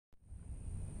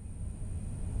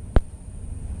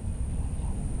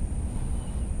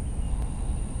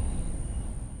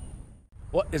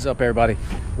What is up, everybody?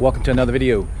 Welcome to another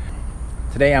video.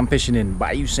 Today I'm fishing in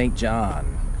Bayou St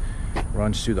John.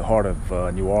 Runs through the heart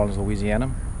of New Orleans,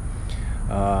 Louisiana.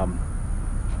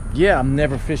 Yeah, I've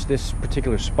never fished this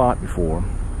particular spot before.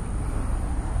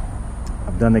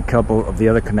 I've done a couple of the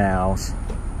other canals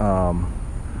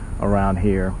around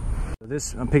here.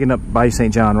 So I'm picking up Bayou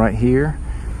St John right here,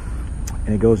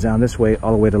 and it goes down this way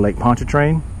all the way to Lake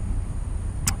Pontchartrain.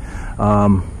 So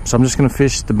I'm just gonna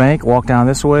fish the bank, walk down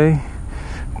this way,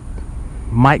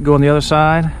 might go on the other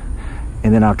side,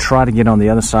 and then I'll try to get on the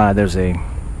other side. There's a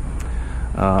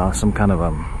some kind of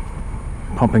a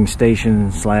pumping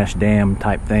station slash dam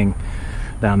type thing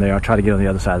down there. I'll try to get on the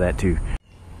other side of that too.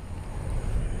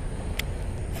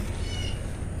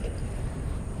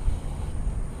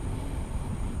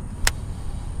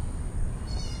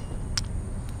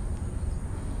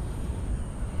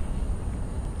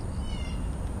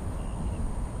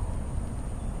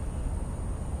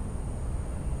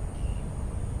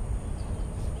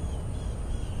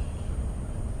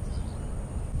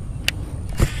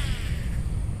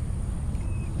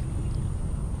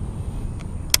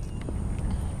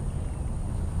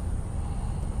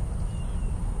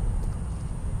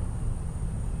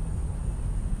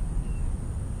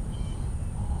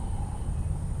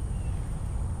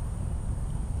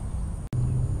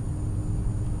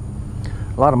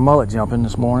 A lot of mullet jumping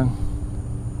this morning.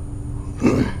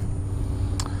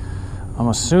 I'm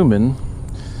assuming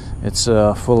it's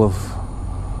full of,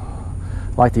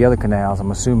 like the other canals,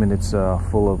 I'm assuming it's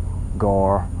full of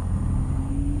gar,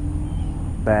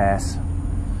 bass,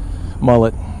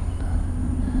 mullet,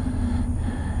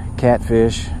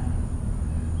 catfish.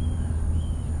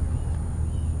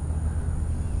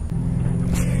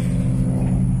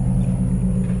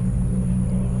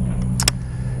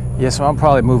 Yeah, so I'm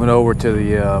probably moving over to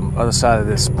the other side of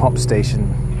this pump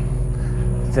station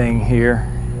thing here.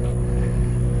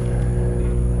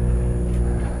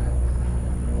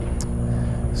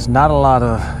 It's not a lot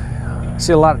of, I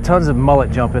see tons of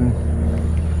mullet jumping.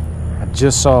 I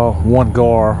just saw one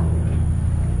gar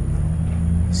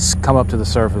come up to the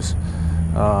surface.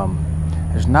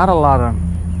 There's not a lot of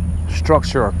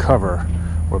structure or cover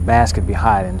where bass could be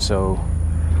hiding, so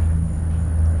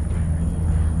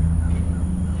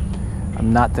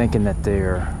I'm not thinking that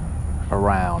they're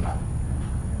around,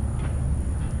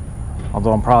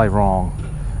 although I'm probably wrong.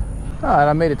 All right,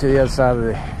 I made it to the other side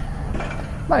of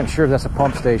I'm not even sure if that's a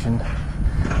pump station.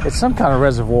 It's some kind of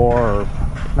reservoir, or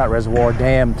not reservoir,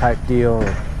 dam type deal,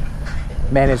 or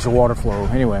manage the water flow.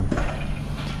 Anyway,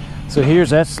 so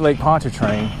that's Lake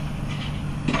Pontchartrain,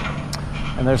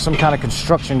 and there's some kind of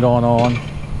construction going on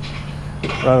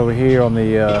right over here on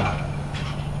the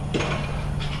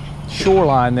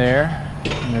shoreline there.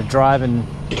 And they're driving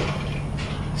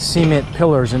cement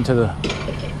pillars into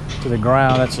the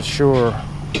ground. That's a sure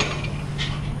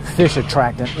fish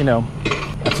attractant, you know.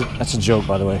 That's a joke,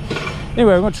 by the way.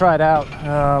 Anyway, we're gonna try it out.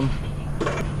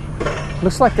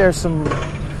 Looks like there's some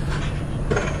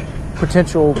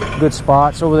potential good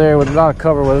spots over there with a lot of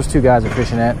cover where those two guys are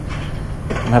fishing at. I'm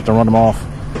gonna have to run them off.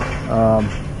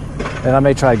 And I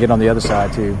may try to get on the other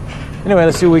side too. Anyway,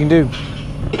 let's see what we can do.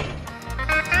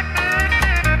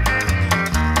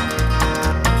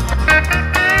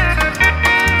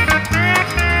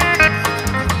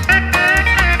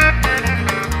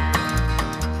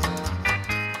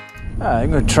 I'm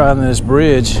going to try on this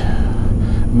bridge,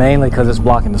 mainly because it's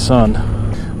blocking the sun.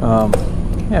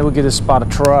 Yeah, we'll give this spot a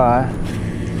try.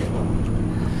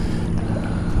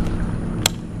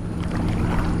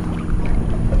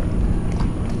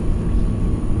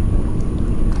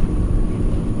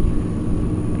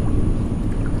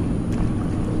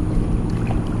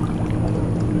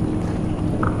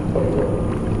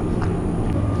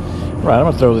 Right, I'm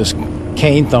going to throw this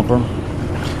cane thumper.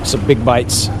 Some Big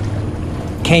Bites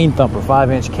cane thumper,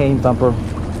 5-inch cane thumper.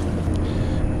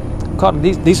 Caught a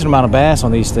decent amount of bass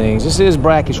on these things. This is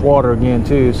brackish water again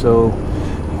too, so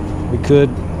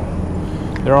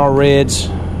there are reds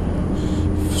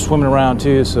swimming around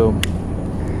too, so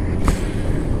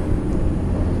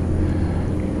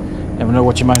never know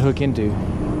what you might hook into.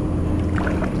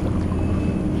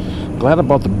 Glad I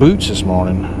bought the boots this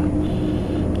morning.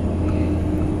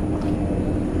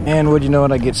 And would you know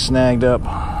it, I get snagged up.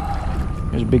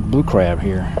 There's a big blue crab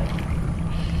here.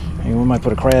 Hey, we might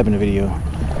put a crab in the video.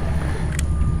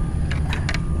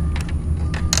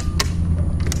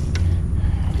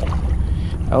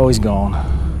 Oh, he's gone.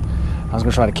 I was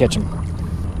gonna try to catch him.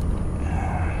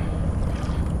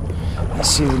 Let's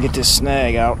see if we can get this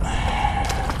snag out.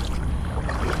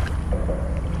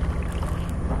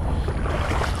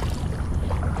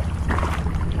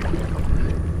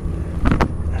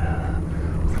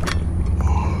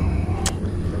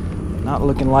 Not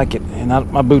looking like it,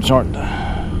 and my boots aren't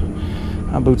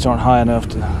high enough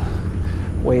to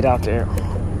wade out there.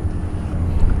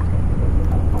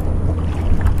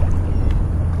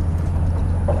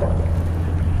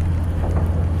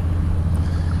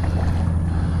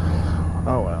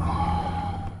 Oh well.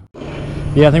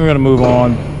 Yeah, I think we're gonna move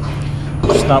on.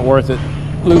 It's not worth it.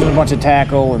 Losing a bunch of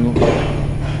tackle and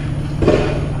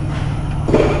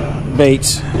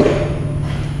baits.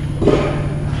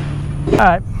 All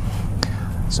right,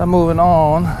 so I'm moving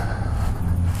on.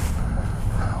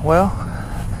 Well,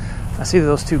 I see that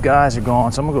those two guys are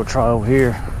gone, so I'm gonna go try over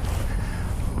here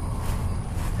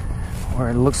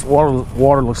where it looks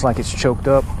water looks like it's choked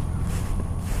up.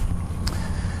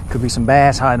 Could be some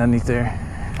bass hiding underneath there.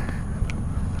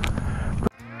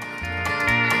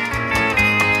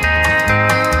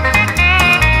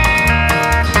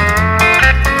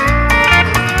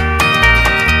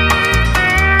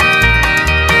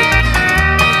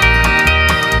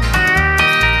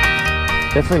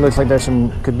 Definitely looks like there's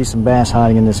could be some bass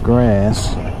hiding in this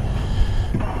grass.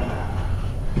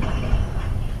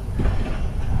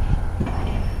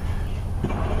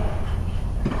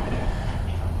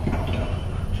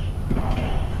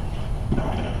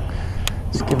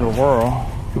 Let's give it a whirl.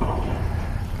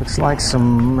 Looks like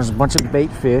there's a bunch of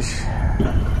bait fish.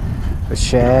 A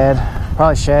shad,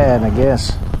 probably shad, I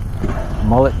guess.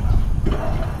 Mullet.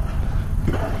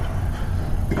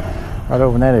 Right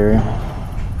over in that area.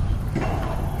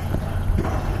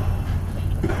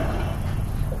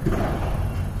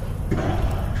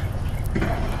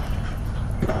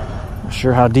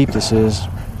 Sure how deep this is.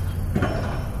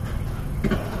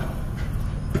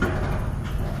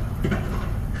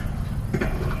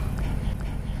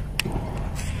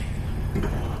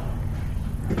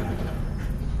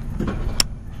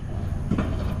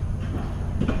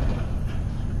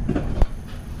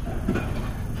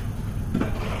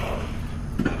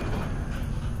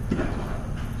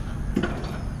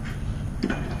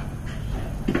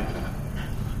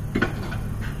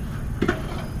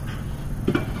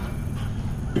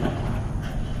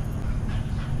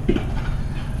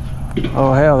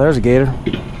 Oh hell, there's a gator.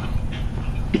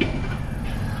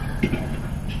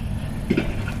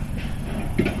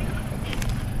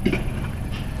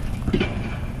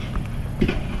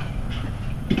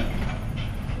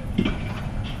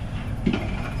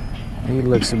 He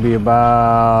looks to be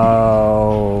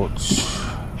about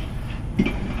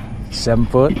 7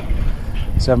 foot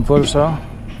or so.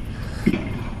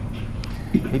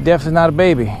 He's definitely not a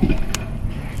baby.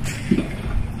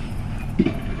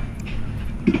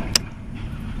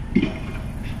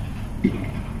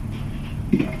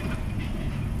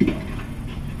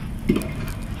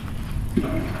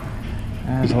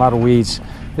 There's a lot of weeds.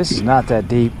 This is not that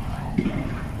deep.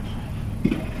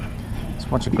 It's a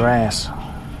bunch of grass.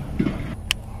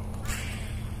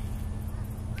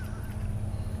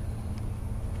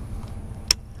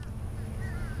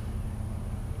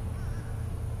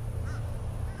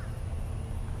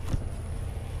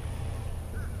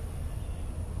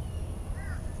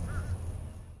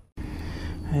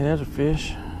 Hey, there's a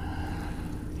fish.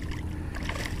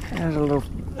 There's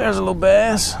a little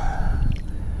bass.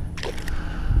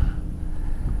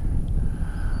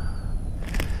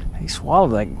 He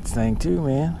swallowed that thing too,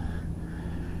 man.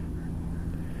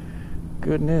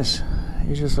 Goodness,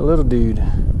 he's just a little dude,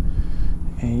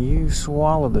 and you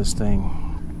swallowed this thing.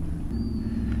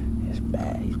 He's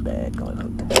bad.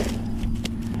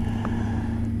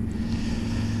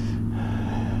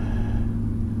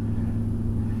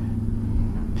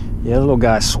 Yeah, the little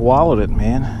guy swallowed it,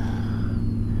 man.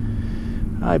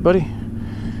 All right, buddy.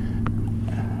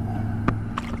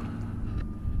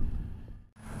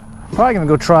 Probably gonna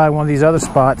go try one of these other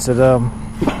spots that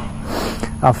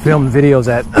I've filmed videos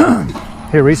at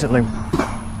here recently.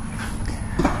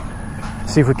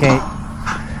 See if we can't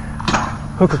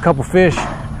hook a couple fish.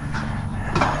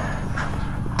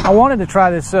 I wanted to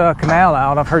try this canal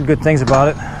out. I've heard good things about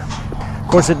it. Of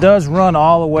course, it does run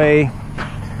all the way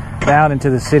down into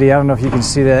the city. I don't know if you can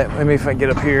see that. Maybe if I get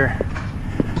up here.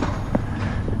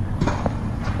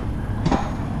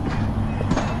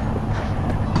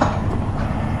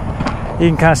 You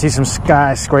can kind of see some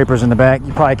skyscrapers in the back.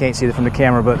 You probably can't see it from the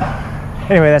camera, but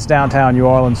anyway, that's downtown New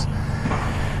Orleans.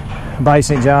 Bayou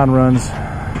St John runs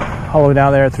all the way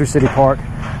down there through City Park.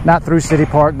 Not through City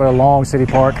Park, but along City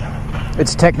Park.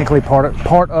 It's technically part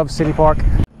of City Park.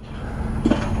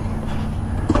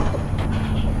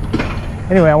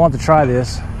 Anyway, I want to try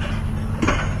this.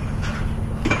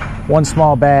 One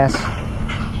small bass.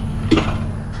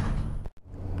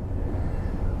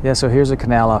 Yeah, so here's a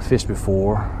canal I fished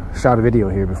before. Shot a video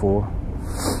here before.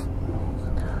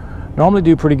 Normally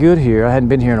do pretty good here. I hadn't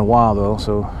been here in a while though,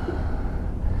 so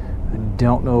I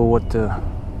don't know what the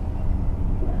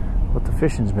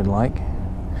fishing's been like.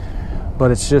 But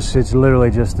it's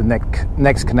literally just the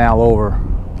next canal over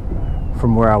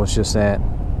from where I was just at.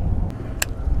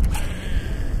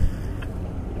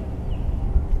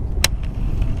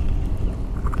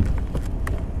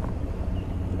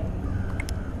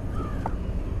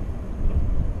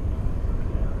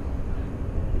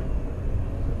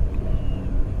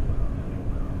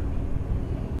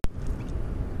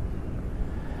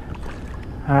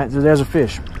 All right, so there's a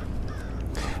fish.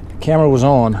 The camera was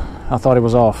on. I thought it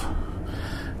was off.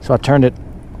 So I turned it,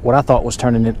 what I thought was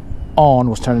turning it on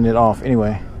was turning it off.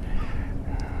 Anyway,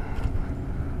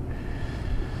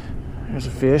 there's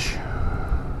a fish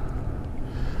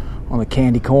on the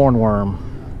candy corn worm.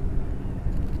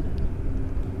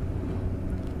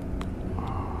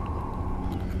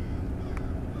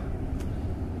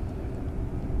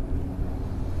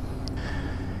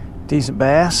 Decent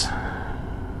bass.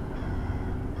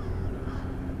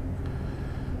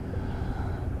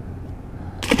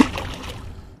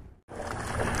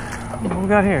 What we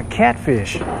got here?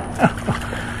 Catfish.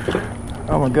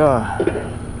 Oh my God.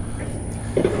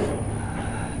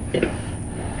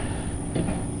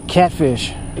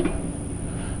 Catfish.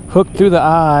 Hooked through the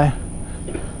eye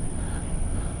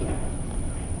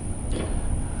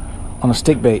on a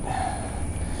stick bait.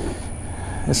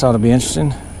 This ought to be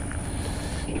interesting.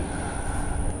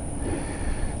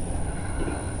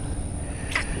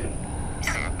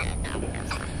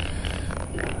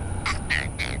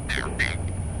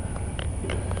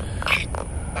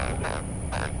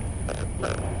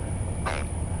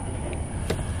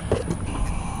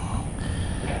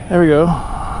 There we go.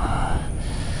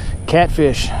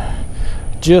 Catfish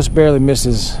just barely missed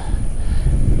his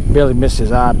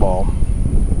eyeball.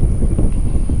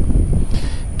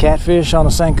 Catfish on a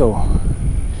Senko.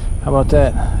 How about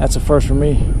that? That's a first for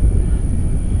me.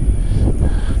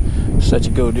 Such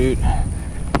a go, dude.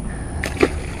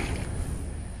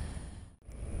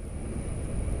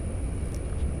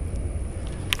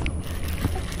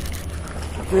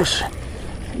 Fish.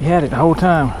 You had it the whole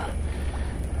time.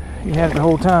 You had it the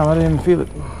whole time. I didn't even feel it.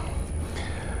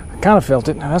 I kind of felt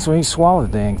it. That's when he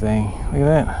swallowed the dang thing. Look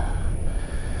at that.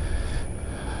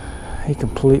 He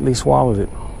completely swallowed it.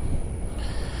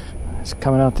 It's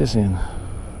coming out this end.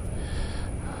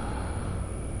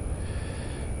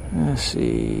 Let's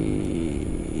see.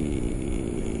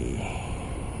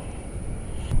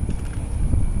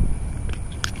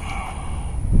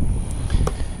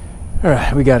 All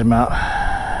right, we got him out.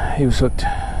 He was hooked.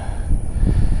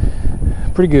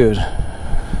 Pretty good.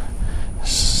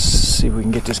 Let's see if we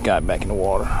can get this guy back in the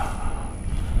water.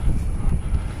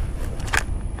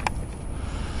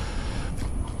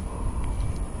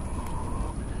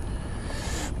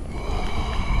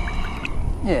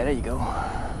 Yeah, there you go.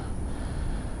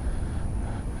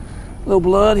 Little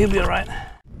blood, he'll be all right.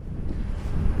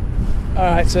 All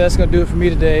right, so that's gonna do it for me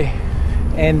today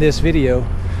and this video.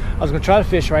 I was gonna try to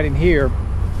fish right in here,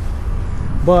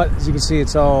 but as you can see,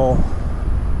 it's all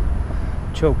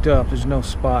choked up. There's no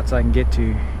spots I can get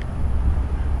to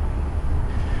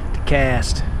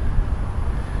cast.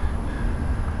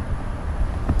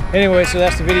 Anyway, so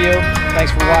that's the video.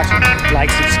 Thanks for watching. Like,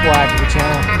 subscribe to the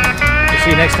channel. We'll see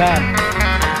you next time.